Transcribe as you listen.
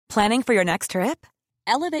Planning for your next trip?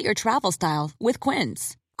 Elevate your travel style with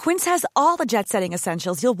Quince. Quince has all the jet-setting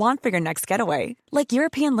essentials you'll want for your next getaway, like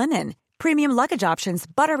European linen, premium luggage options,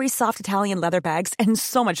 buttery soft Italian leather bags, and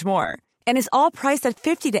so much more. And is all priced at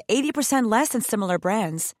 50 to 80% less than similar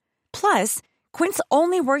brands. Plus, Quince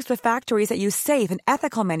only works with factories that use safe and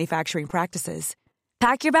ethical manufacturing practices.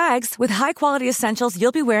 Pack your bags with high-quality essentials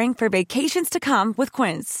you'll be wearing for vacations to come with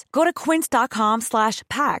Quince. Go to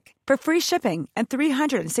quince.com/pack for free shipping and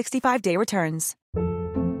 365-day returns.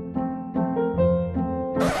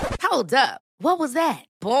 Hold up. What was that?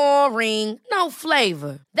 Boring. No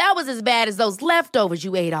flavor. That was as bad as those leftovers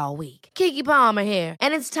you ate all week. Keke Palmer here,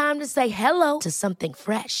 and it's time to say hello to something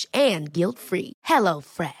fresh and guilt-free.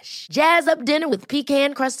 HelloFresh. Jazz up dinner with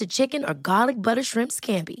pecan-crusted chicken or garlic butter shrimp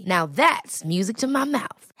scampi. Now that's music to my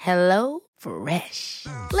mouth. HelloFresh.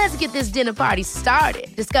 Let's get this dinner party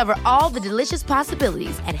started. Discover all the delicious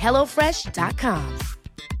possibilities at HelloFresh.com.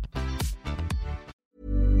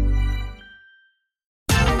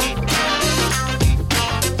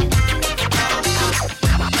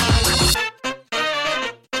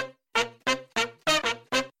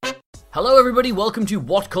 Hello everybody, welcome to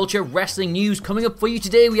What Culture Wrestling News. Coming up for you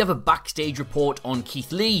today, we have a backstage report on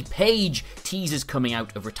Keith Lee. Paige teases coming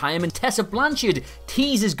out of retirement. Tessa Blanchard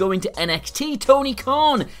teases going to NXT. Tony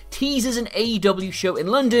Khan teases an AEW show in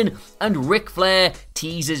London. And Ric Flair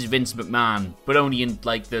teases Vince McMahon, but only in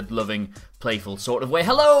like the loving, playful sort of way.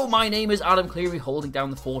 Hello, my name is Adam Cleary, holding down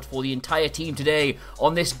the fort for the entire team today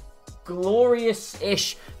on this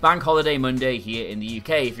glorious-ish Bank Holiday Monday here in the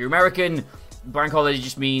UK. If you're American, bank holiday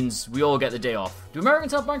just means we all get the day off. Do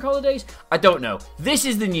Americans have bank holidays? I don't know. This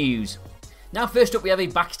is the news. Now, first up, we have a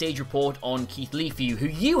backstage report on Keith Lee for you, who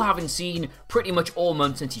you haven't seen pretty much all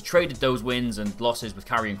month since he traded those wins and losses with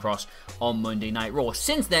Karrion Kross on Monday Night Raw.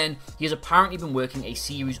 Since then, he has apparently been working a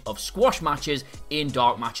series of squash matches in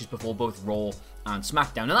dark matches before both Raw and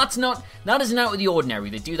SmackDown. Now that isn't out of the ordinary.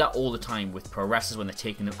 They do that all the time with pro wrestlers when they're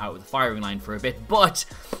taking them out of the firing line for a bit. But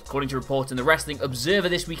according to reports in the Wrestling Observer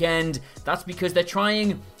this weekend, that's because they're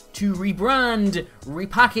trying to rebrand,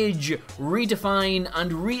 repackage, redefine,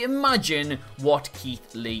 and reimagine what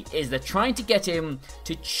Keith Lee is. They're trying to get him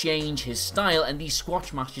to change his style, and these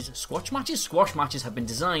squash matches have been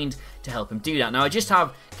designed to help him do that. Now, I just have,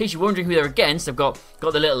 in case you're wondering who they're against, I've got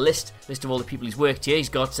the little list of all the people he's worked here. He's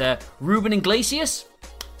got Ruben Iglesias,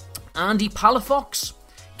 Andy Palafox,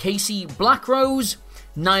 Casey Blackrose,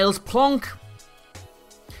 Niles Plonk,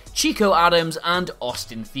 Chico Adams, and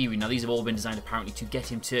Austin Theory. Now, these have all been designed apparently to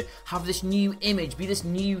get him to have this new image, be this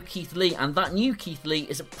new Keith Lee, and that new Keith Lee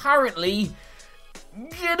is apparently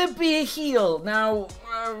gonna be a heel. Now,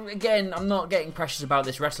 again, I'm not getting precious about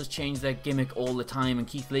this. Wrestlers change their gimmick all the time, and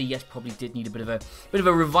Keith Lee, yes, probably did need a bit of a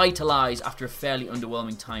revitalize after a fairly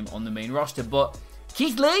underwhelming time on the main roster. But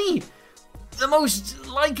Keith Lee, the most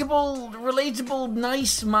likable, relatable,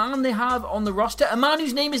 nice man they have on the roster, a man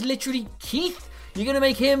whose name is literally Keith. You're gonna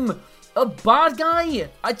make him a bad guy?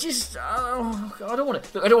 I don't want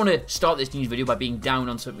to start this news video by being down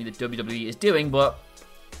on something that WWE is doing, but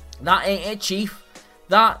that ain't it, Chief.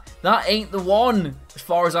 That ain't the one, as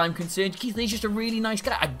far as I'm concerned. Keith Lee's just a really nice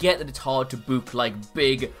guy. I get that it's hard to book like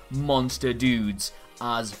big monster dudes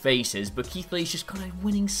as faces, but Keith Lee's just got a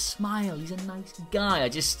winning smile. He's a nice guy.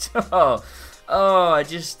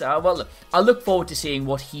 Well, look, I look forward to seeing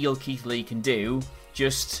what heel Keith Lee can do.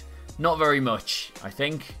 Just not very much, I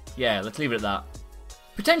think. Yeah, let's leave it at that.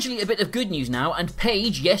 Potentially a bit of good news now, and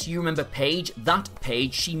Paige, yes, you remember Paige, that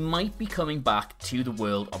Paige, she might be coming back to the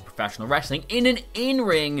world of professional wrestling in an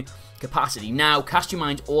in-ring capacity. Now, cast your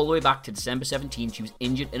mind all the way back to December 17th, she was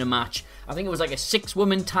injured in a match. I think it was like a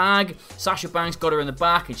 6-woman tag. Sasha Banks got her in the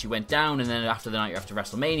back and she went down, and then after the night after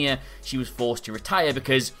WrestleMania, she was forced to retire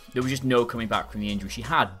because there was just no coming back from the injury she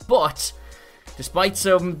had. But despite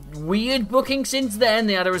some weird booking since then,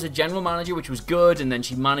 they had her as a general manager, which was good, and then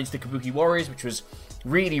she managed the Kabuki Warriors, which was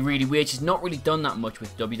really, really weird. She's not really done that much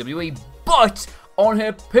with WWE, but on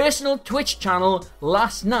her personal Twitch channel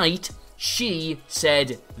last night, she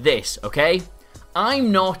said this, okay?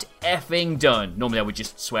 I'm not effing done. Normally I would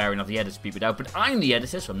just swear and have the editor beep it out, but I'm the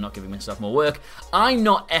editor, so I'm not giving myself more work. I'm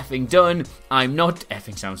not effing done. I'm not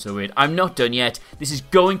effing sounds so weird. I'm not done yet. This is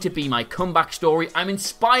going to be my comeback story. I'm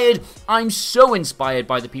inspired. I'm so inspired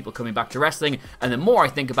by the people coming back to wrestling, and the more I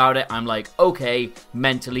think about it, I'm like, okay,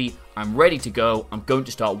 mentally, I'm ready to go. I'm going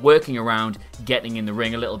to start working around getting in the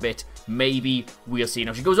ring a little bit. Maybe we'll see.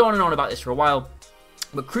 Now, she goes on and on about this for a while,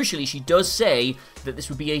 but crucially, she does say that this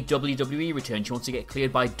would be a WWE return. She wants to get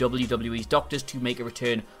cleared by WWE's doctors to make a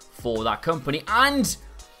return for that company. And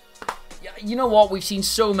you know what? We've seen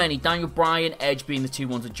so many. Daniel Bryan, Edge being the two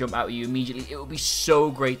ones that jump out at you immediately. It would be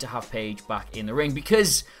so great to have Paige back in the ring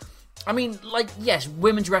because, I mean, like, yes,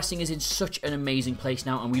 women's wrestling is in such an amazing place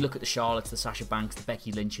now, and we look at the Charlottes, the Sasha Banks, the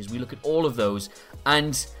Becky Lynches, we look at all of those,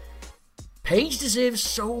 and Paige deserves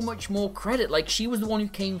so much more credit. Like, she was the one who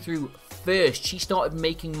came through first. She started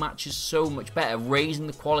making matches so much better, raising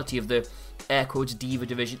the quality of the air quotes diva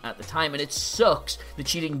division at the time, and it sucks that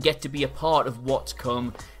she didn't get to be a part of what's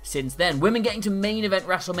come since then. Women getting to main event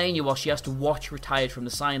WrestleMania while she has to watch retired from the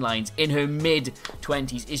sidelines in her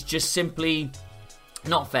mid-20s is just simply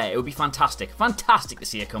not fair. It would be fantastic to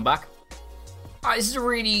see her come back. This is a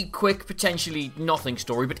really quick, potentially nothing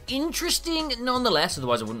story, but interesting nonetheless,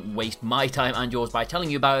 otherwise I wouldn't waste my time and yours by telling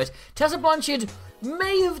you about it. Tessa Blanchard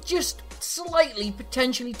may have just slightly,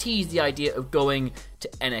 potentially teased the idea of going to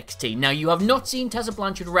NXT. Now, you have not seen Tessa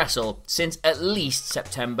Blanchard wrestle since at least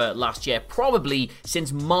September last year, probably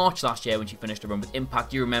since March last year when she finished her run with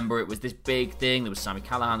Impact. You remember it was this big thing. There was Sami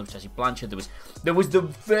Callihan, there was Tessa Blanchard, there was the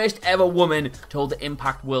first ever woman to hold the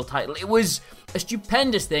Impact World title. It was a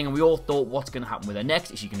stupendous thing, and we all thought, what's going to happen with her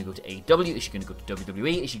next? Is she going to go to AEW? Is she going to go to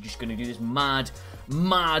WWE? Is she just going to do this mad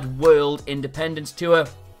world independence tour?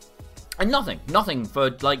 And nothing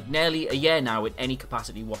for like nearly a year now in any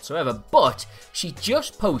capacity whatsoever. But she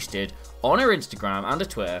just posted on her Instagram and her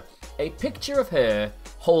Twitter a picture of her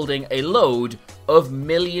holding a load of $1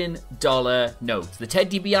 million notes. The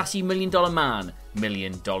Ted DiBiase $1 Million Man $1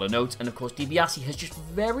 Million notes. And of course, DiBiase has just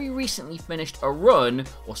very recently finished a run,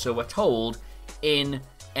 or so we're told, in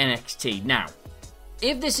NXT. Now,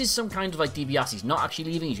 if this is some kind of like DiBiase's not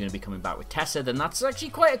actually leaving, he's going to be coming back with Tessa, then that's actually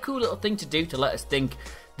quite a cool little thing to do to let us think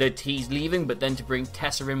that he's leaving, but then to bring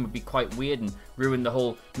Tessa in would be quite weird and ruin the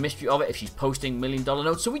whole mystery of it if she's posting $1 Million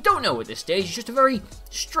notes. So we don't know at this stage. It's just a very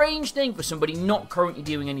strange thing for somebody not currently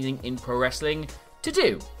doing anything in pro wrestling to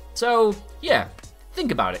do. So, yeah,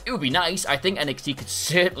 think about it. It would be nice. I think NXT could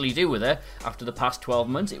certainly do with her after the past 12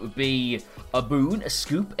 months. It would be a boon, a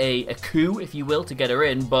scoop, a coup, if you will, to get her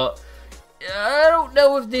in, but I don't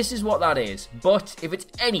know if this is what that is. But if it's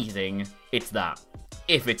anything, it's that.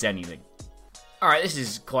 If it's anything. Alright, this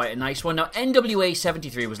is quite a nice one. Now, NWA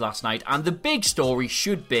 73 was last night, and the big story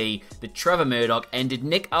should be that Trevor Murdoch ended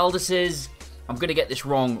Nick Aldis's, I'm going to get this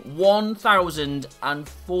wrong,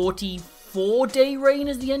 1,044-day reign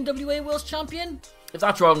as the NWA World Champion? If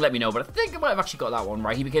that's wrong, let me know, but I think I might have actually got that one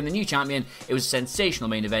right. He became the new champion. It was a sensational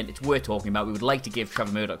main event. It's worth talking about. We would like to give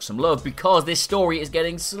Trevor Murdoch some love because this story is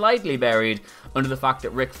getting slightly buried under the fact that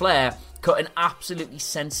Ric Flair cut an absolutely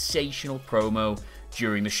sensational promo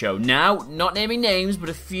during the show. Now, not naming names, but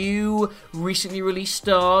a few recently released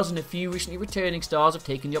stars and a few recently returning stars have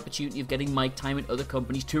taken the opportunity of getting mic time in other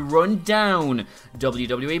companies to run down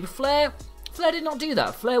WWE, but Flair did not do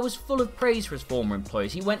that. Flair was full of praise for his former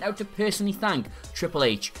employers. He went out to personally thank Triple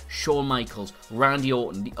H, Shawn Michaels, Randy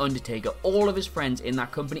Orton, The Undertaker, all of his friends in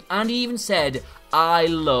that company, and he even said, I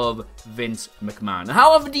love Vince McMahon. Now,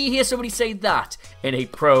 how often do you hear somebody say that in a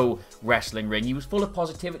pro wrestling ring? He was full of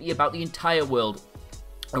positivity about the entire world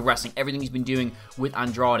of wrestling, everything he's been doing with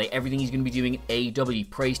Andrade, everything he's going to be doing at AEW,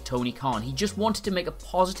 praised Tony Khan. He just wanted to make a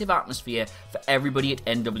positive atmosphere for everybody at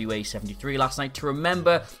NWA 73 last night to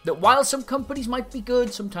remember that while some companies might be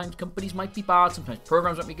good, sometimes companies might be bad, sometimes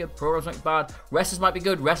programs might be good, programs might be bad, wrestlers might be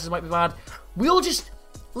good, wrestlers might be bad, we all just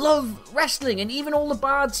love wrestling, and even all the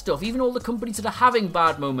bad stuff, even all the companies that are having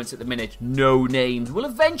bad moments at the minute, no names, will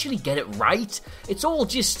eventually get it right. It's all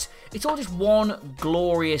just one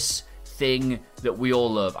glorious thing that we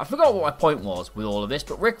all love. I forgot what my point was with all of this,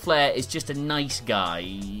 but Ric Flair is just a nice guy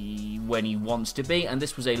when he wants to be, and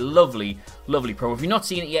this was a lovely, lovely promo. If you've not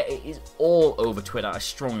seen it yet, it is all over Twitter. I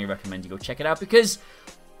strongly recommend you go check it out because,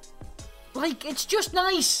 like, it's just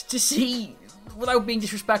nice to see, without being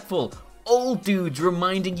disrespectful, old dudes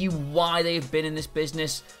reminding you why they've been in this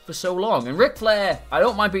business for so long. And Ric Flair, I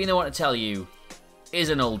don't mind being the one to tell you, is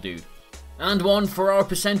an old dude. And one for our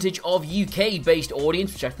percentage of UK-based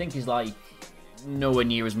audience, which I think is like nowhere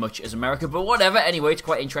near as much as America, but whatever. Anyway, it's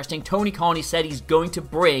quite interesting. Tony Khan said he's going to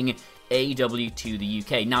bring AEW to the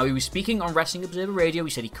UK. Now, he was speaking on Wrestling Observer Radio. He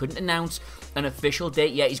said he couldn't announce an official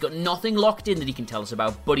date yet. He's got nothing locked in that he can tell us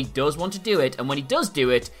about, but he does want to do it. And when he does do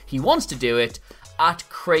it, he wants to do it at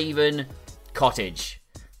Craven Cottage.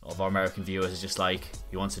 All of our American viewers is just like,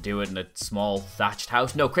 he wants to do it in a small thatched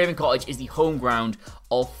house. No, Craven Cottage is the home ground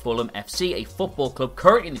of Fulham FC, a football club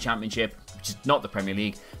currently in the Championship, which is not the Premier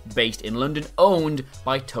League, based in London, owned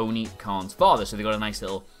by Tony Khan's father. So they got a nice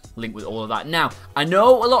little link with all of that. Now, I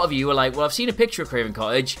know a lot of you are like, well, I've seen a picture of Craven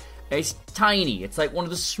Cottage. It's tiny. It's like one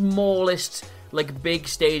of the smallest like big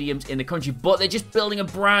stadiums in the country, but they're just building a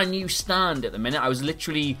brand new stand at the minute. I was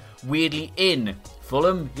literally weirdly in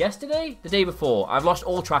Fulham yesterday, the day before. I've lost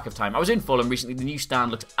all track of time. I was in Fulham recently. The new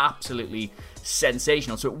stand looks absolutely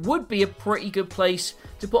sensational, so it would be a pretty good place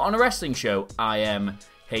to put on a wrestling show.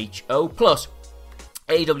 IMHO. Plus,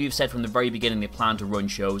 AEW have said from the very beginning they plan to run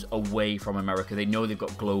shows away from America. They know they've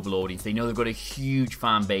got a global audience. They know they've got a huge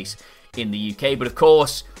fan base in the UK. But of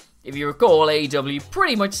course, if you recall, AEW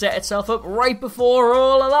pretty much set itself up right before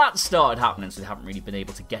all of that started happening. So they haven't really been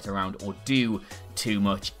able to get around or do too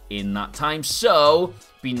much in that time. So,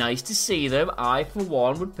 be nice to see them. I, for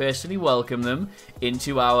one, would personally welcome them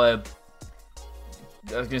into our...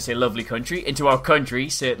 I was going to say lovely country. Into our country,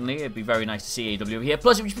 certainly. It'd be very nice to see AEW over here.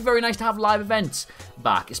 Plus, it would be very nice to have live events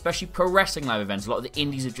back, especially pro wrestling live events. A lot of the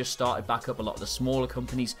indies have just started back up. A lot of the smaller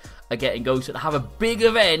companies are getting going. So to have a big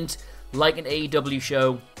event like an AEW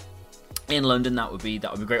show in London, that would be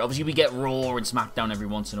great. Obviously, we get Raw and SmackDown every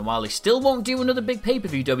once in a while. They still won't do another big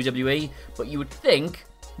pay-per-view, WWE, but you would think...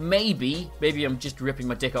 Maybe I'm just ripping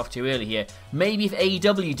my dick off too early here. Maybe if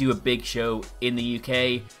AEW do a big show in the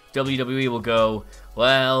UK, WWE will go,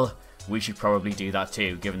 well, we should probably do that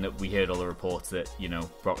too, given that we heard all the reports that,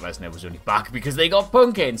 Brock Lesnar was only back because they got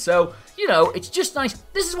Punk in. So, it's just nice.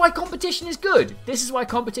 This is why competition is good.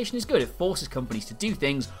 It forces companies to do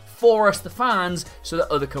things for us, the fans, so that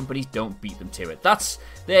other companies don't beat them to it.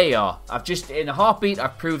 There you are. In a heartbeat,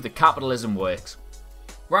 I've proved that capitalism works.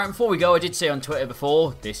 Right, before we go, I did say on Twitter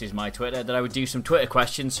before, this is my Twitter, that I would do some Twitter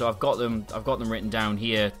questions, so I've got them written down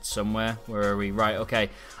here somewhere. Where are we? Right, okay.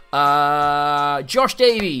 Josh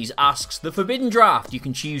Davies asks, the Forbidden Draft. You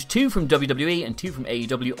can choose 2 from WWE and 2 from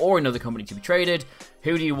AEW or another company to be traded.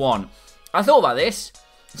 Who do you want? I thought about this.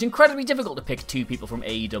 It's incredibly difficult to pick 2 people from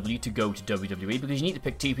AEW to go to WWE because you need to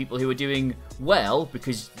pick 2 people who are doing well,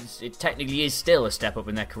 because it technically is still a step up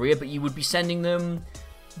in their career, but you would be sending them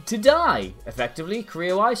to die, effectively,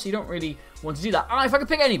 career-wise, so you don't really want to do that. If I could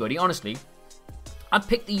pick anybody, honestly, I'd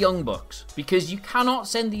pick the Young Bucks, because you cannot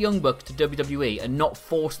send the Young Bucks to WWE and not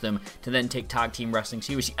force them to then take tag team wrestling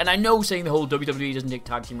seriously. And I know saying the whole WWE doesn't take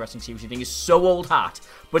tag team wrestling seriously thing is so old hat,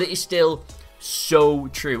 but it is still so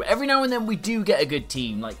true. Every now and then we do get a good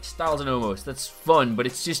team, like Styles and Omos. That's fun, but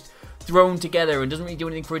it's just thrown together and doesn't really do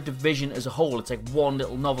anything for a division as a whole. It's like one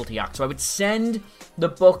little novelty act. So I would send the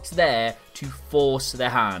Bucks there to force their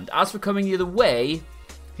hand. As for coming the other way,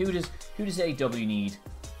 who does AEW need?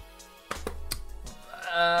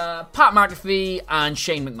 Pat McAfee and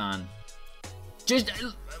Shane McMahon. Just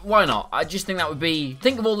why not? I just think that would be...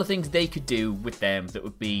 Think of all the things they could do with them that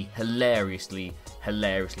would be hilariously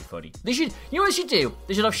funny. They should... You know what they should do?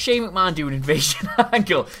 They should have Shane McMahon do an invasion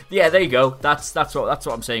angle. Yeah, there you go. That's what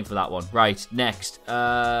I'm saying for that one. Right, next.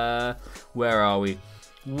 Where are we?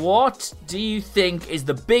 What do you think is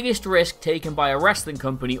the biggest risk taken by a wrestling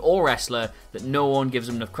company or wrestler that no one gives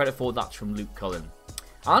them enough credit for? That's from Luke Cullen.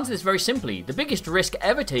 I'll answer this very simply. The biggest risk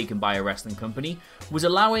ever taken by a wrestling company was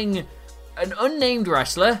allowing an unnamed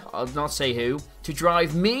wrestler, I'll not say who, to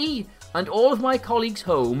drive me and all of my colleagues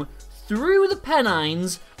home through the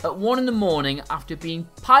Pennines at 1 a.m. after being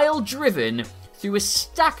pile-driven through a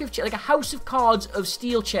stack of like a house of cards of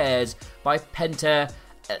steel chairs by Penta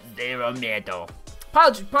Zero Miedo.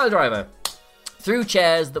 Pile driver. Through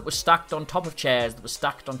chairs that were stacked on top of chairs that were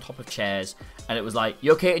stacked on top of chairs. And it was like,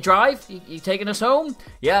 you okay to drive? You taking us home?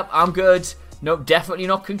 Yep, I'm good. No, definitely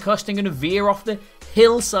not concussed. I'm going to veer off the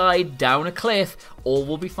hillside down a cliff. All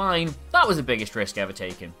will be fine. That was the biggest risk ever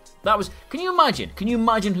taken. That was... Can you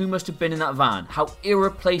imagine who must have been in that van? How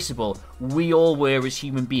irreplaceable we all were as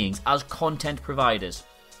human beings, as content providers.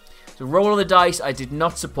 So roll of the dice I did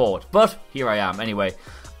not support. But here I am anyway.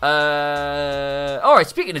 Alright,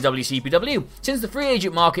 speaking of WCPW, since the free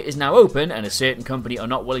agent market is now open and a certain company are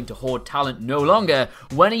not willing to hoard talent no longer,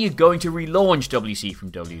 when are you going to relaunch WC from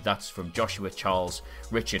W? That's from Joshua Charles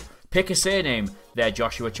Richard. Pick a surname there,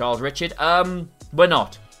 Joshua Charles Richard. We're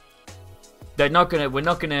not. We're not gonna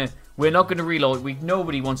relaunch.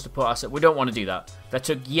 Nobody wants to put us. We don't want to do that. That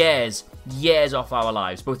took years off our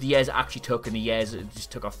lives. Both the years it actually took and the years it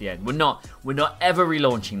just took off the end. We're not ever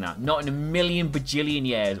relaunching that. Not in a million bajillion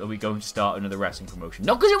years are we going to start another wrestling promotion.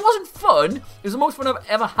 Not because it wasn't fun. It was the most fun I've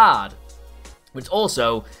ever had. But it's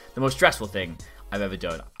also the most stressful thing I've ever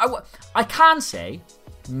done. I can say,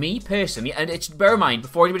 me personally, and it's, bear in mind,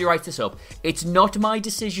 before anybody writes this up, it's not my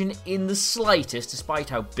decision in the slightest, despite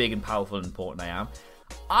how big and powerful and important I am.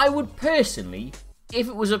 I would personally, if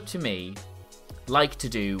it was up to me, like to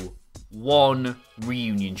do one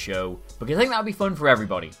reunion show, because I think that would be fun for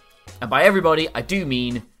everybody. And by everybody, I do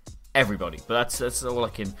mean everybody. But that's all I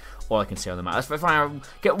can say on the matter. If I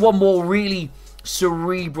get one more really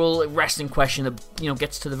cerebral wrestling question that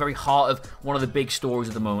gets to the very heart of one of the big stories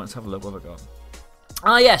of the moment. Let's have a look. What have I got?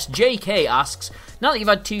 Yes, JK asks, now that you've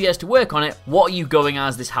had 2 years to work on it, what are you going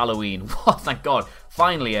as this Halloween? Oh, thank God.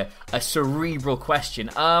 Finally, a cerebral question.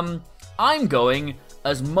 I'm going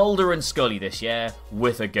as Mulder and Scully this year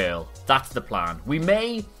with a girl. That's the plan. We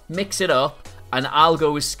may mix it up, and I'll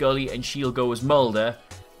go as Scully and she'll go as Mulder,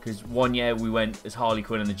 because one year we went as Harley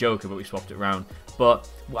Quinn and the Joker, but we swapped it around. But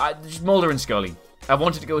just Mulder and Scully. I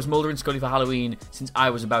wanted to go as Mulder and Scully for Halloween since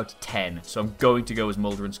I was about 10, so I'm going to go as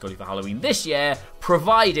Mulder and Scully for Halloween this year,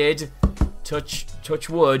 provided, touch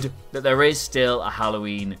wood, that there is still a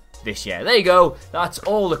Halloween this year. There you go. That's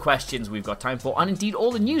all the questions we've got time for, and indeed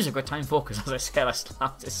all the news I've got time for, because as I said, I still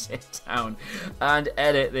have to sit down and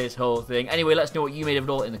edit this whole thing. Anyway, let us know what you made of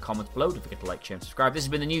it all in the comments below. Don't forget to like, share, and subscribe. This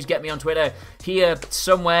has been the news. Get me on Twitter here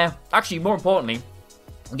somewhere. Actually, more importantly,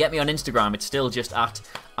 get me on Instagram. It's still just at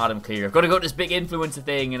Adam Clear. I've got to go to this big influencer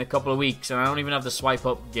thing in a couple of weeks, and I don't even have the swipe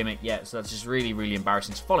up gimmick yet, so that's just really, really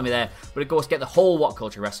embarrassing. So follow me there. But of course, get the whole What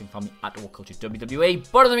Culture Wrestling family at What Culture WWE.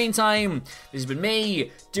 But in the meantime, this has been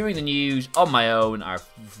me doing the news on my own. I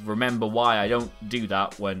remember why I don't do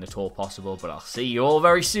that when at all possible, but I'll see you all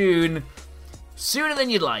very soon. Sooner than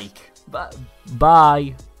you'd like.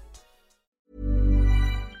 Bye.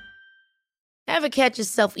 Ever catch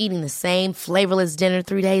yourself eating the same flavorless dinner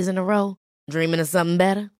 3 days in a row? Dreaming of something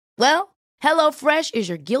better? Well, HelloFresh is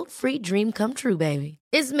your guilt-free dream come true, baby.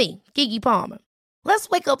 It's me, Keke Palmer. Let's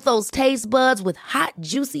wake up those taste buds with hot,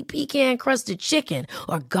 juicy pecan-crusted chicken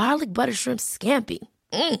or garlic butter shrimp scampi.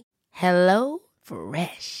 Hello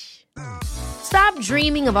Fresh. Stop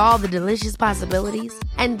dreaming of all the delicious possibilities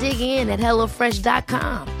and dig in at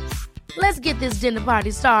HelloFresh.com. Let's get this dinner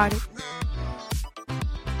party started.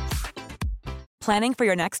 Planning for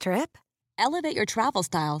your next trip? Elevate your travel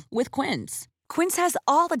style with Quince. Quince has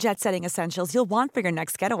all the jet-setting essentials you'll want for your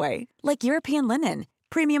next getaway, like European linen,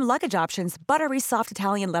 premium luggage options, buttery soft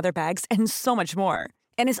Italian leather bags, and so much more.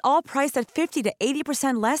 And is all priced at 50 to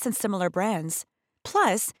 80% less than similar brands.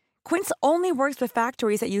 Plus, Quince only works with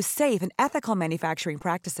factories that use safe and ethical manufacturing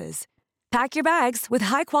practices. Pack your bags with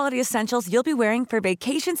high-quality essentials you'll be wearing for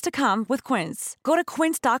vacations to come with Quince. Go to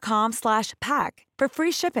quince.com/pack for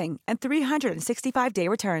free shipping and 365-day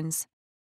returns.